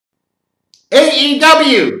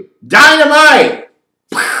AEW Dynamite!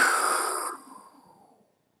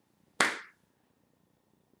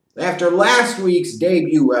 After last week's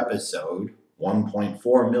debut episode,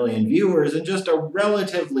 1.4 million viewers and just a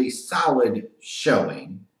relatively solid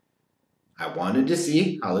showing, I wanted to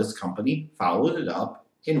see how this company followed it up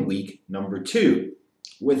in week number 2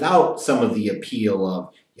 without some of the appeal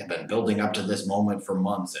of, you've been building up to this moment for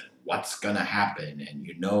months and what's going to happen, and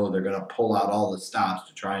you know they're going to pull out all the stops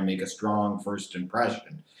to try and make a strong first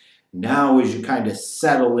impression. Now as you kind of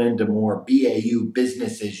settle into more BAU,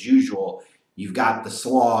 business as usual, you've got the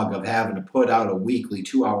slog of having to put out a weekly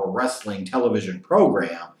 2-hour wrestling television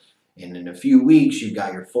program, and in a few weeks you've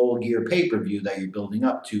got your Full Gear pay-per-view that you're building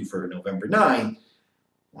up to for November 9th.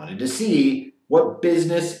 Wanted to see what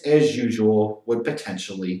business as usual would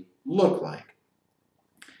potentially look like.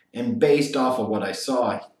 And based off of what I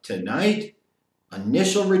saw tonight,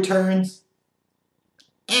 initial returns,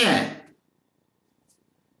 I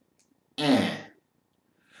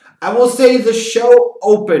will say the show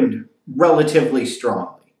opened relatively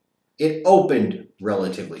strongly. It opened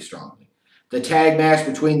relatively strongly. The tag match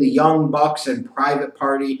between the Young Bucks and Private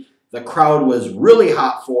Party, the crowd was really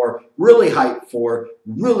hot for, really hyped for,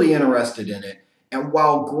 really interested in it. And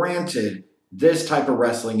while granted, this type of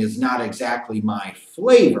wrestling is not exactly my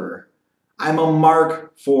flavor, I'm a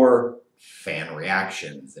mark for fan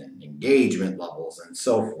reactions and engagement levels and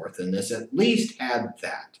so forth, and this at least had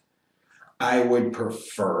that. I would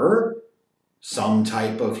prefer some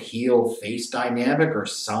type of heel-face dynamic or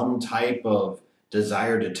some type of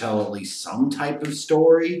desire to tell at least some type of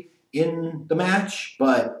story in the match,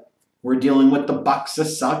 but we're dealing with the Bucks of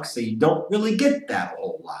Suck, so you don't really get that a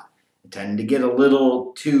whole lot. You tend to get a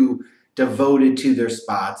little too devoted to their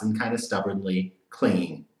spots and kind of stubbornly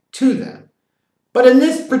clinging to them. But in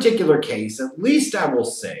this particular case, at least I will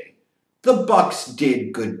say, the Bucks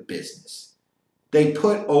did good business. They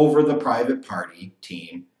put over the Private Party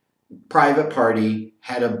team. Private Party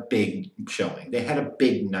had a big showing. They had a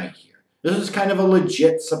big night here. This was kind of a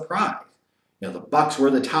legit surprise. You know, the Bucks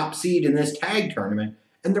were the top seed in this tag tournament,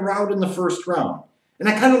 and they're out in the first round. And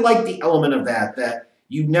I kind of like the element of that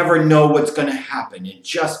you never know what's going to happen. And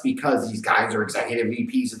just because these guys are executive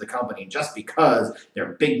VPs of the company, just because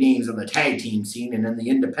they're big names on the tag team scene and in the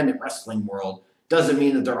independent wrestling world, doesn't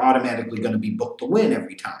mean that they're automatically going to be booked to win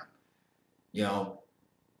every time. You know,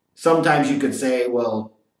 sometimes you could say,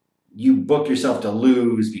 well, you book yourself to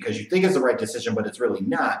lose because you think it's the right decision, but it's really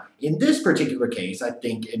not. In this particular case, I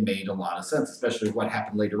think it made a lot of sense, especially what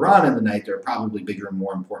happened later on in the night. There are probably bigger and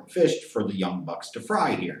more important fish for the Young Bucks to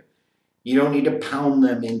fry here. You don't need to pound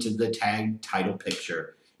them into the tag title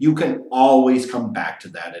picture. You can always come back to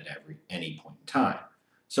that at any point in time.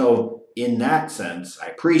 So in that sense, I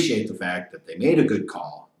appreciate the fact that they made a good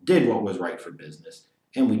call, did what was right for business,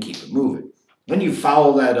 and we keep it moving. Then you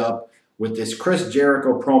follow that up with this Chris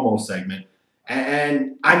Jericho promo segment,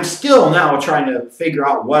 and I'm still now trying to figure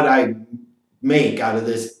out what I make out of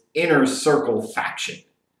this inner circle faction.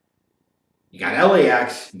 You got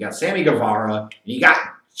LAX, you got Sammy Guevara, and you got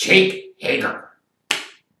Jake Hager.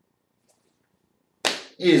 It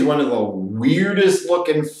is one of the weirdest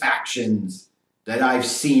looking factions that I've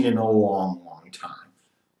seen in a long, long time.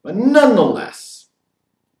 But nonetheless,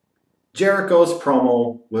 Jericho's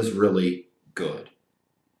promo was really good.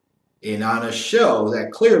 And on a show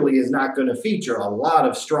that clearly is not going to feature a lot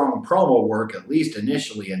of strong promo work, at least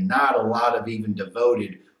initially, and not a lot of even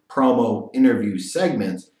devoted promo interview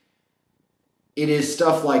segments, it is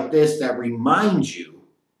stuff like this that reminds you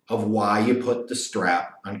of why you put the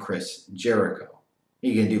strap on Chris Jericho.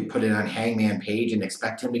 You can put it on Hangman Page and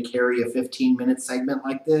expect him to carry a 15-minute segment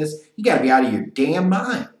like this? You got to be out of your damn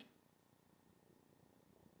mind.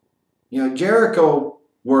 You know, Jericho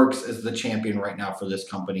works as the champion right now for this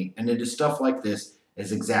company, and it is stuff like this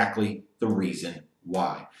is exactly the reason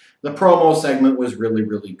why. The promo segment was really,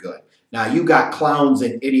 really good. Now, you got clowns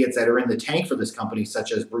and idiots that are in the tank for this company,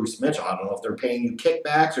 such as Bruce Mitchell. I don't know if they're paying you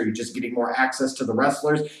kickbacks or you're just getting more access to the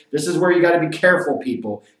wrestlers. This is where you got to be careful,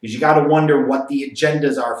 people, because you got to wonder what the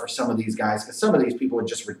agendas are for some of these guys, because some of these people are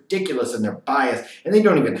just ridiculous in their bias, and they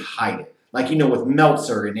don't even hide it. Like, you know, with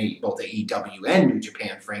Meltzer in both AEW and New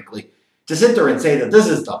Japan, frankly, to sit there and say that this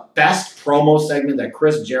is the best promo segment that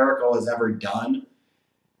Chris Jericho has ever done.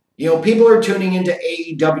 You know, people are tuning into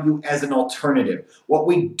AEW as an alternative. What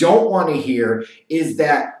we don't want to hear is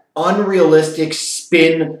that unrealistic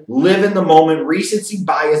spin, live in the moment, recency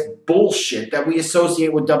bias bullshit that we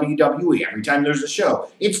associate with WWE every time there's a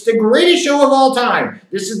show. It's the greatest show of all time.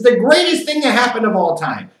 This is the greatest thing that happened of all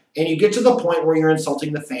time. And you get to the point where you're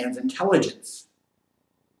insulting the fans' intelligence.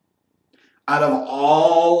 out of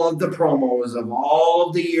all of the promos of all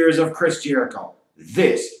of the years of Chris Jericho,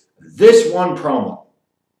 this one promo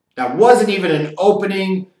that wasn't even an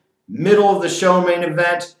opening, middle of the show main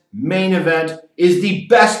event is the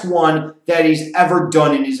best one that he's ever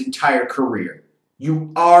done in his entire career.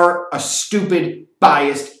 You are a stupid,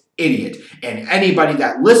 biased idiot. And anybody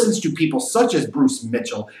that listens to people such as Bruce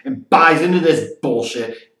Mitchell and buys into this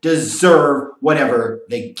bullshit deserve whatever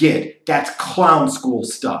they get. That's clown school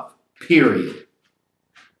stuff. Period.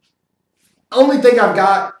 Only thing I've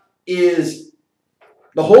got is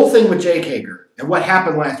the whole thing with Jake Hager and what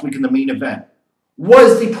happened last week in the main event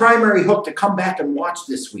was the primary hook to come back and watch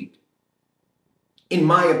this week. In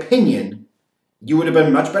my opinion, you would have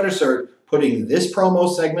been much better served putting this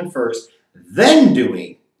promo segment first, then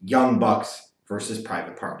doing Young Bucks versus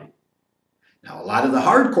Private Party. Now, a lot of the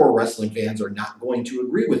hardcore wrestling fans are not going to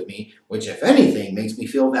agree with me, which, if anything, makes me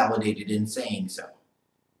feel validated in saying so.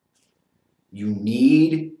 You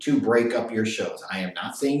need to break up your shows. I am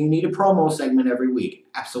not saying you need a promo segment every week.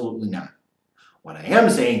 Absolutely not. What I am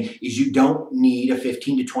saying is you don't need a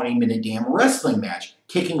 15 to 20 minute damn wrestling match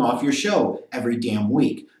kicking off your show every damn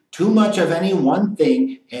week. Too much of any one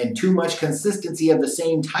thing and too much consistency of the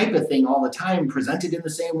same type of thing all the time presented in the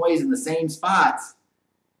same ways in the same spots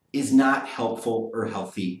is not helpful or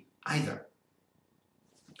healthy either.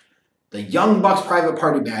 The Young Bucks Private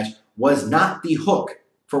Party match was not the hook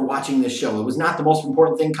for watching this show. It was not the most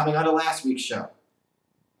important thing coming out of last week's show.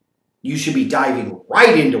 You should be diving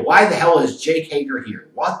right into why the hell is Jake Hager here?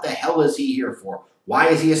 What the hell is he here for? Why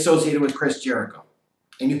is he associated with Chris Jericho?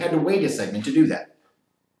 And you had to wait a segment to do that.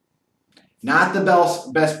 Not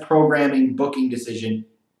the best programming booking decision,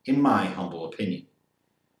 in my humble opinion.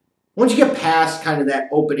 Once you get past kind of that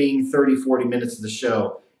opening 30, 40 minutes of the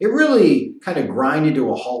show, it really kind of grinded to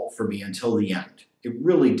a halt for me until the end. It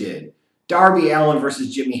really did. Darby Allin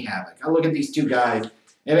versus Jimmy Havoc. I look at these two guys,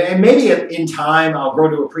 and maybe in time I'll grow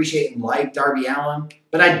to appreciate and like Darby Allin,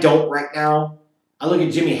 but I don't right now. I look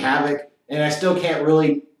at Jimmy Havoc, and I still can't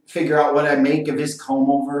really figure out what I make of his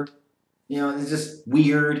comb-over. You know, it's just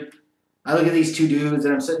weird. I look at these two dudes,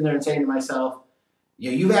 and I'm sitting there and saying to myself,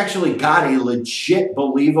 you know, you've actually got a legit,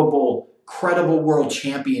 believable, credible world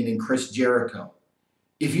champion in Chris Jericho.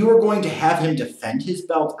 If you are going to have him defend his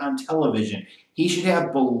belt on television, he should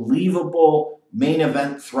have believable main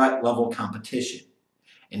event threat level competition.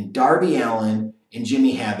 And Darby Allin and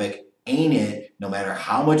Jimmy Havoc ain't it, no matter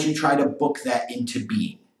how much you try to book that into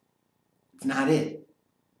being. It's not it.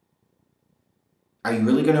 Are you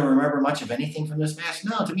really going to remember much of anything from this match?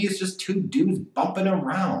 No, to me it's just two dudes bumping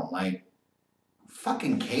around. Like, who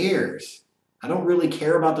fucking cares? I don't really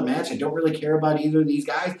care about the match. I don't really care about either of these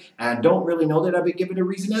guys. And I don't really know that I've been given a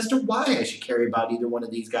reason as to why I should care about either one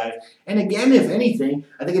of these guys. And again, if anything,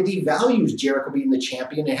 I think it devalues Jericho being the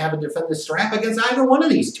champion and having to defend the strap against either one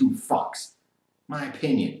of these two fucks. My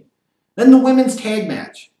opinion. Then the women's tag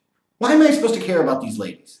match. Why am I supposed to care about these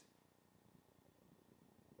ladies?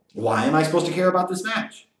 Why am I supposed to care about this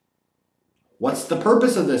match? What's the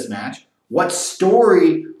purpose of this match? What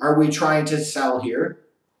story are we trying to sell here?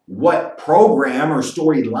 What program or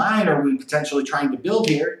storyline are we potentially trying to build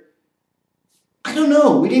here? I don't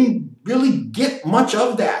know. We didn't really get much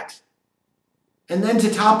of that. And then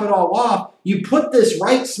to top it all off, you put this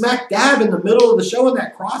right smack dab in the middle of the show in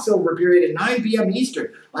that crossover period at 9 p.m.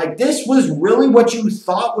 Eastern. Like, this was really what you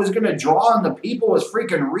thought was going to draw on the people was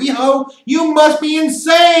freaking Riho? You must be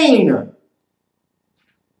insane!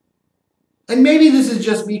 And maybe this is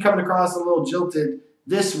just me coming across a little jilted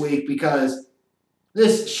this week because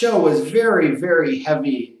this show was very, very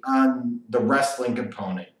heavy on the wrestling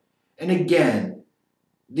component. And again,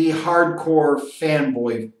 the hardcore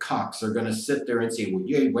fanboy cocks are going to sit there and say, well,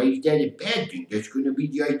 yeah, why is that a bad thing? That's going to be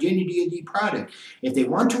the identity of the product. If they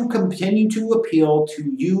want to continue to appeal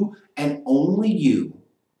to you and only you,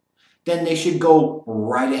 then they should go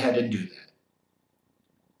right ahead and do that.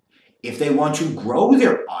 If they want to grow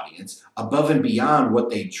their audience above and beyond what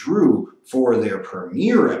they drew for their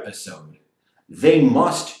premiere episode, they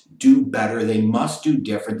must do better, they must do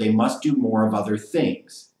different, they must do more of other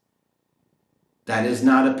things. That is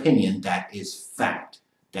not opinion, that is fact.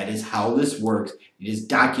 That is how this works. It is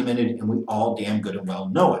documented, and we all damn good and well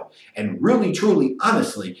know it. And really, truly,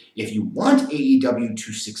 honestly, if you want AEW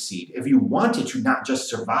to succeed, if you want it to not just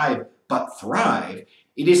survive, but thrive,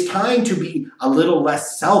 it is time to be a little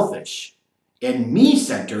less selfish and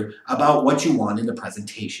me-centered about what you want in the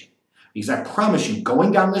presentation. Because I promise you,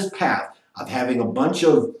 going down this path of having a bunch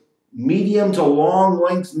of medium to long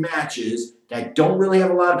length matches that don't really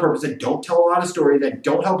have a lot of purpose, that don't tell a lot of story, that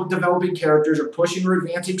don't help with developing characters or pushing or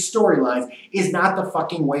advancing storylines is not the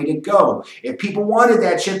fucking way to go. If people wanted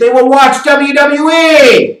that shit, they would watch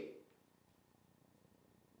WWE!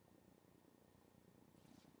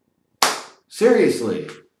 Seriously.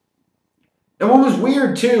 And what was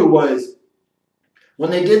weird, too, was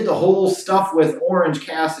when they did the whole stuff with Orange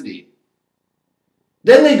Cassidy.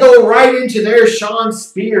 Then they go right into their Shawn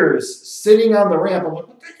Spears sitting on the ramp. I'm like,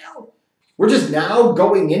 what the hell? We're just now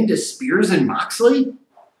going into Spears and Moxley?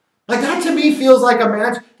 Like, that to me feels like a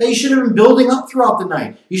match that you should have been building up throughout the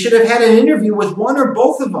night. You should have had an interview with one or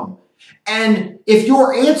both of them. And if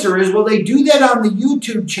your answer is, well, they do that on the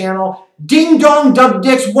YouTube channel, ding dong dub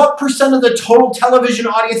dicks, what percent of the total television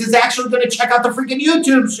audience is actually going to check out the freaking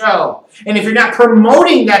YouTube show? And if you're not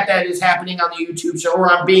promoting that is happening on the YouTube show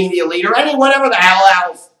or on Being the Elite or any whatever the hell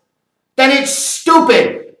else, then it's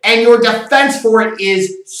stupid. And your defense for it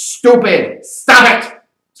is stupid. Stop it.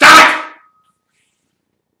 Stop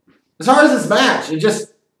it. As far as this match, it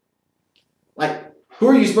just, like, who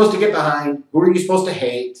are you supposed to get behind? Who are you supposed to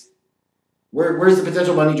hate? Where's the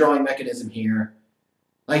potential money drawing mechanism here?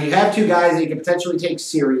 Like, you have two guys that you can potentially take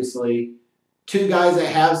seriously, two guys that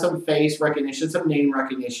have some face recognition, some name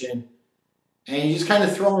recognition, and you just kind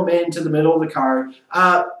of throw them into the middle of the card.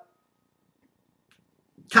 Kind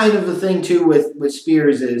of the thing, too, with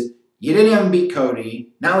Spears is you didn't have him beat Cody.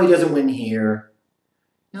 Now he doesn't win here.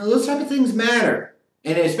 You know, those type of things matter.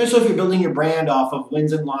 And especially if you're building your brand off of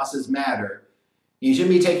wins and losses matter. You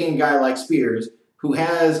shouldn't be taking a guy like Spears, who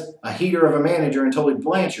has a heater of a manager in Tully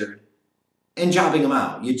Blanchard, and jobbing him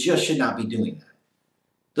out. You just should not be doing that.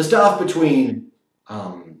 The stuff between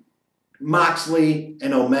Moxley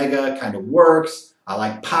and Omega kind of works. I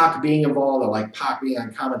like Pac being involved. I like Pac being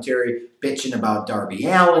on commentary, bitching about Darby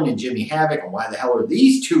Allin and Jimmy Havoc, and why the hell are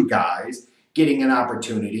these two guys getting an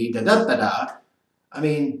opportunity? Da-da-da-da. I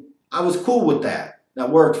mean, I was cool with that.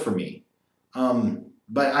 That worked for me.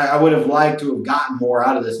 But I would have liked to have gotten more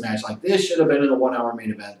out of this match. Like, this should have been in a 1 hour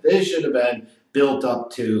main event. This should have been built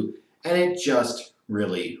up to, and it just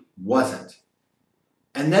really wasn't.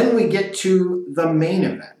 And then we get to the main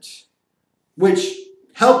event, which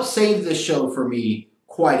helped save this show for me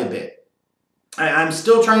quite a bit. I'm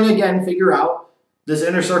still trying to, again, figure out this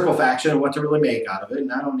Inner Circle faction and what to really make out of it,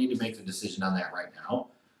 and I don't need to make the decision on that right now.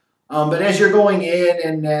 But as you're going in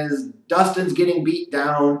and as Dustin's getting beat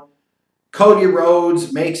down, Cody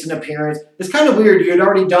Rhodes makes an appearance. It's kind of weird. You had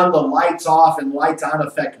already done the lights off and lights on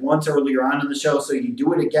effect once earlier on in the show, so you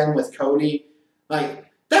do it again with Cody. Like,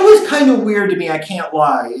 that was kind of weird to me, I can't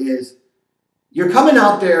lie, is you're coming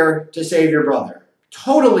out there to save your brother.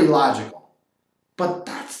 Totally logical. But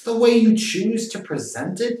that's the way you choose to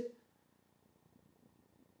present it?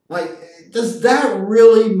 Like, does that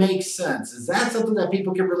really make sense? Is that something that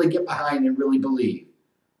people can really get behind and really believe?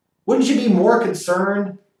 Wouldn't you be more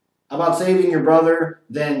concerned about saving your brother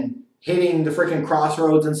than hitting the freaking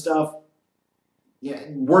crossroads and stuff? Yeah,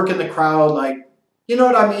 working the crowd, like, you know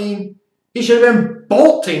what I mean? He should have been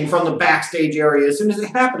bolting from the backstage area as soon as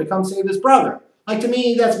it happened to come save his brother. Like, to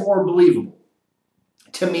me, that's more believable.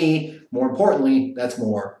 To me, more importantly, that's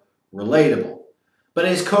more relatable. But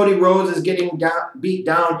as Cody Rhodes is getting beat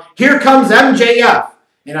down, here comes MJF.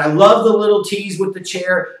 And I love the little tease with the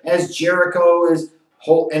chair as Jericho is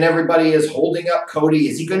and everybody is holding up Cody.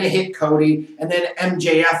 Is he going to hit Cody? And then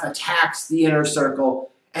MJF attacks the Inner Circle,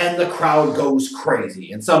 and the crowd goes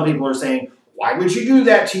crazy. And some people are saying, why would you do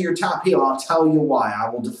that to your top heel? I'll tell you why. I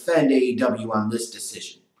will defend AEW on this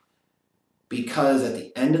decision. Because at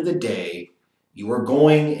the end of the day, you are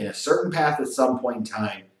going in a certain path at some point in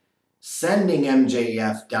time. Sending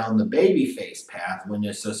MJF down the babyface path when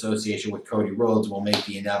this association with Cody Rhodes will make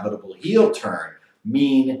the inevitable heel turn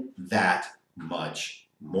mean that much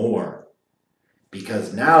more.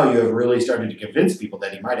 Because now you have really started to convince people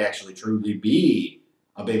that he might actually truly be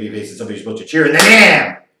a babyface and somebody's supposed to cheer, and then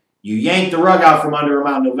bam! You yank the rug out from under him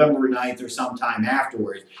on November 9th or sometime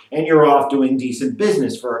afterwards, and you're off doing decent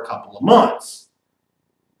business for a couple of months.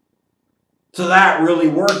 So that really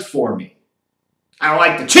worked for me. I don't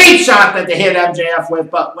like the cheap shot that they hit MJF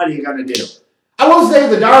with, but what are you going to do? I will say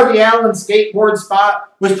the Darby Allin skateboard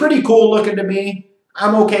spot was pretty cool looking to me.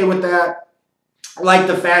 I'm okay with that. I like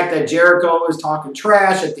the fact that Jericho was talking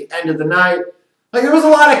trash at the end of the night. Like, there was a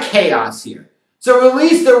lot of chaos here. So at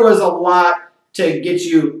least there was a lot to get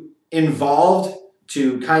you involved,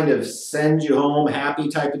 to kind of send you home happy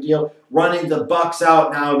type of deal. Running the Bucks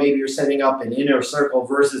out now, maybe you're setting up an Inner Circle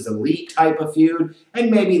versus Elite type of feud,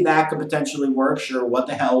 and maybe that could potentially work. Sure, what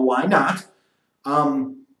the hell, why not?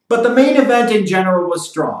 But the main event in general was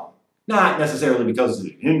strong. Not necessarily because of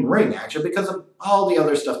the in-ring action, because of all the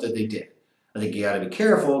other stuff that they did. I think you got to be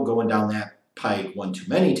careful going down that pike one too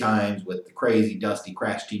many times with the crazy, dusty,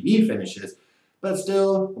 crash TV finishes. But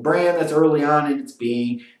still, a brand that's early on in its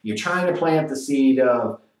being, you're trying to plant the seed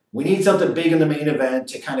of, we need something big in the main event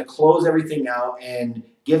to kind of close everything out and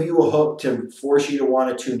give you a hook to force you to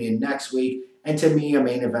want to tune in next week. And to me, a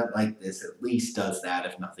main event like this at least does that,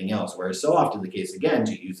 if nothing else. Whereas so often the case, again,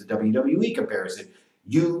 to use the WWE comparison,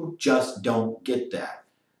 you just don't get that.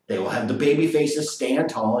 They will have the baby faces stand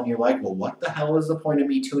tall, and you're like, well, what the hell is the point of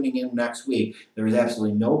me tuning in next week? There is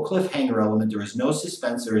absolutely no cliffhanger element. There is no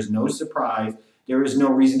suspense. There is no surprise. There is no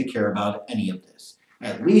reason to care about any of this.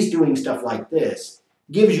 At least doing stuff like this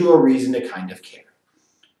gives you a reason to kind of care.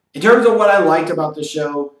 In terms of what I liked about the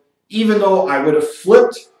show, even though I would have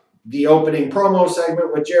flipped the opening promo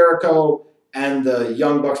segment with Jericho and the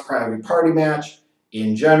Young Bucks private party match,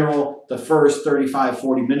 in general, the first 35,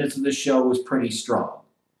 40 minutes of the show was pretty strong.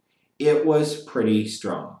 It was pretty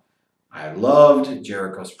strong. I loved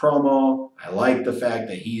Jericho's promo. I liked the fact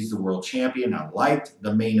that he's the world champion. I liked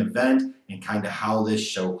the main event and kind of how this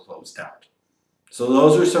show closed out. So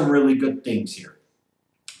those are some really good things here.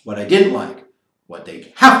 What I didn't like, what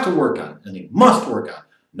they have to work on, and they must work on.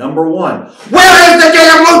 Number one, where is the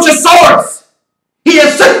damn Luchasaurus? He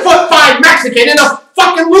is 6'5" Mexican in a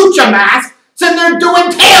fucking lucha mask, sitting there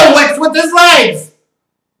doing tail whips with his legs.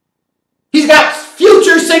 He's got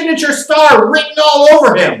future signature star written all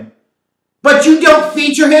over him. But you don't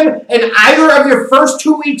feature him in either of your first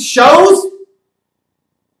 2 weeks shows?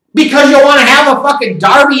 Because you want to have a fucking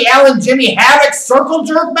Darby Allin Jimmy Havoc circle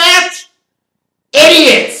jerk match?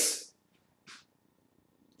 Idiots!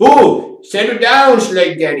 Ooh, settle down,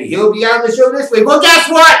 Slade Daddy. He'll be on the show this week. Well, guess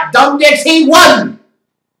what? Dumb dicks, he won!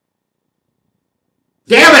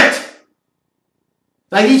 Damn it!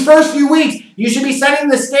 Like these first few weeks, you should be setting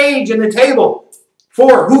the stage and the table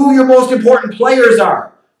for who your most important players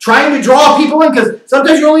are. Trying to draw people in, because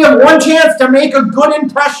sometimes you only have one chance to make a good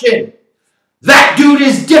impression. That dude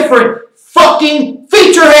is different. Fucking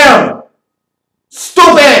feature him!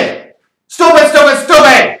 Stupid! Stupid, stupid,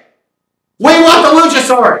 stupid! We want the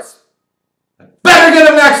Luchasaurus! Better get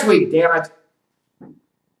him next week, damn it.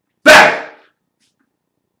 Better!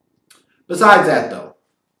 Besides that, though,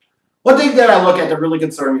 one thing that I look at that really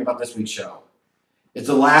concerns me about this week's show is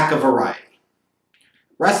the lack of variety.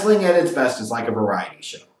 Wrestling at its best is like a variety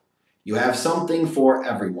show. You have something for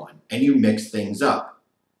everyone, and you mix things up.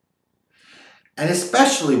 And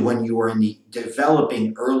especially when you are in the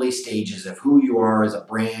developing early stages of who you are as a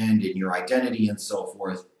brand and your identity and so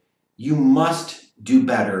forth, you must do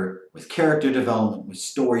better with character development, with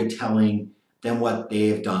storytelling, than what they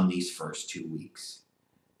have done these first 2 weeks.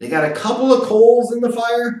 They got a couple of coals in the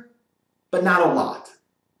fire, but not a lot.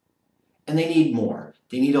 And they need more.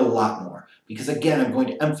 They need a lot more. Because again, I'm going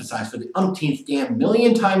to emphasize for the umpteenth damn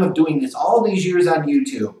million time of doing this all these years on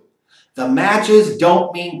YouTube, the matches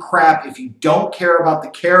don't mean crap if you don't care about the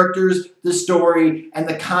characters, the story, and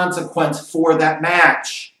the consequence for that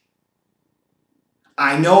match.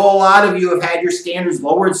 I know a lot of you have had your standards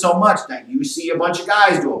lowered so much that you see a bunch of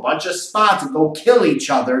guys do a bunch of spots and go kill each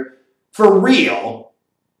other for real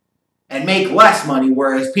and make less money,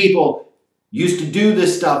 whereas people used to do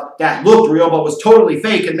this stuff that looked real but was totally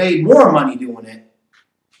fake and made more money doing it.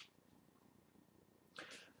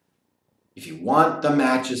 If you want the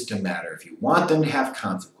matches to matter, if you want them to have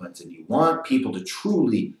consequence, and you want people to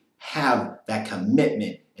truly have that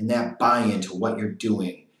commitment and that buy-in to what you're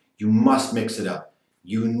doing, you must mix it up.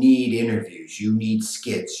 You need interviews, you need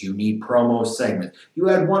skits, you need promo segments. You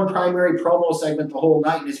had one primary promo segment the whole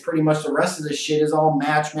night, and it's pretty much the rest of this shit is all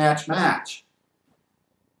match, match, match.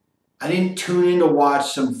 I didn't tune in to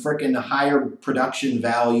watch some frickin' higher production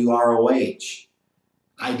value ROH.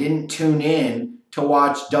 I didn't tune in to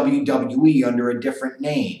watch WWE under a different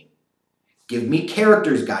name. Give me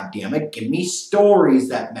characters, goddammit. Give me stories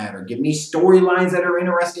that matter. Give me storylines that are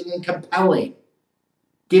interesting and compelling.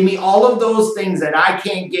 Give me all of those things that I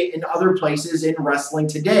can't get in other places in wrestling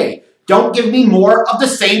today. Don't give me more of the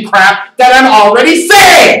same crap that I'm already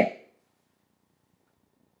saying.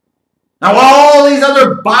 Now, all these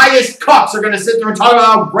other biased cucks are going to sit there and talk about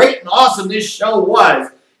how great and awesome this show was.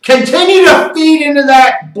 Continue to feed into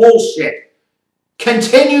that bullshit.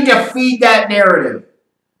 Continue to feed that narrative.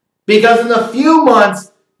 Because in a few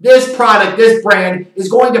months, this product, this brand, is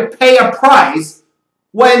going to pay a price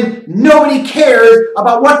when nobody cares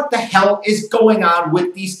about what the hell is going on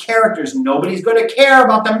with these characters. Nobody's going to care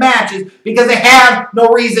about the matches because they have no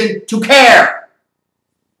reason to care.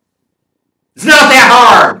 It's not that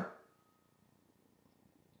hard.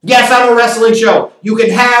 Yes, I'm a wrestling show. You can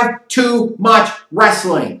have too much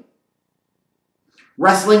wrestling.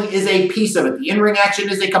 Wrestling is a piece of it. The in-ring action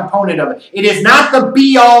is a component of it. It is not the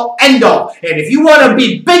be-all, end-all. And if you want to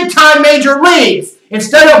be big-time major leagues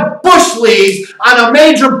instead of bush leagues on a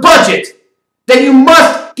major budget, then you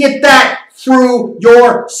must get that through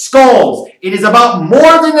your skulls. It is about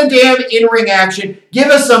more than the damn in-ring action. Give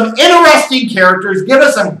us some interesting characters. Give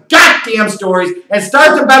us some goddamn stories. And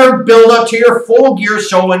start the better build-up to your Full Gear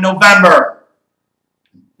show in November.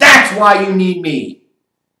 That's why you need me.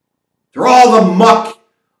 Through all the muck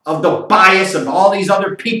of the bias of all these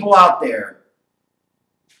other people out there.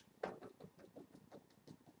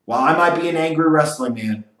 While I might be an angry wrestling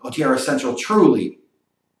man, OTRSCentral truly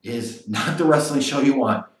is not the wrestling show you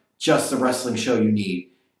want, just the wrestling show you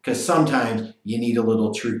need. Because sometimes you need a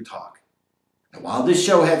little truth talk. And while this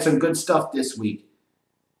show had some good stuff this week,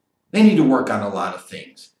 they need to work on a lot of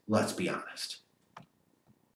things. Let's be honest.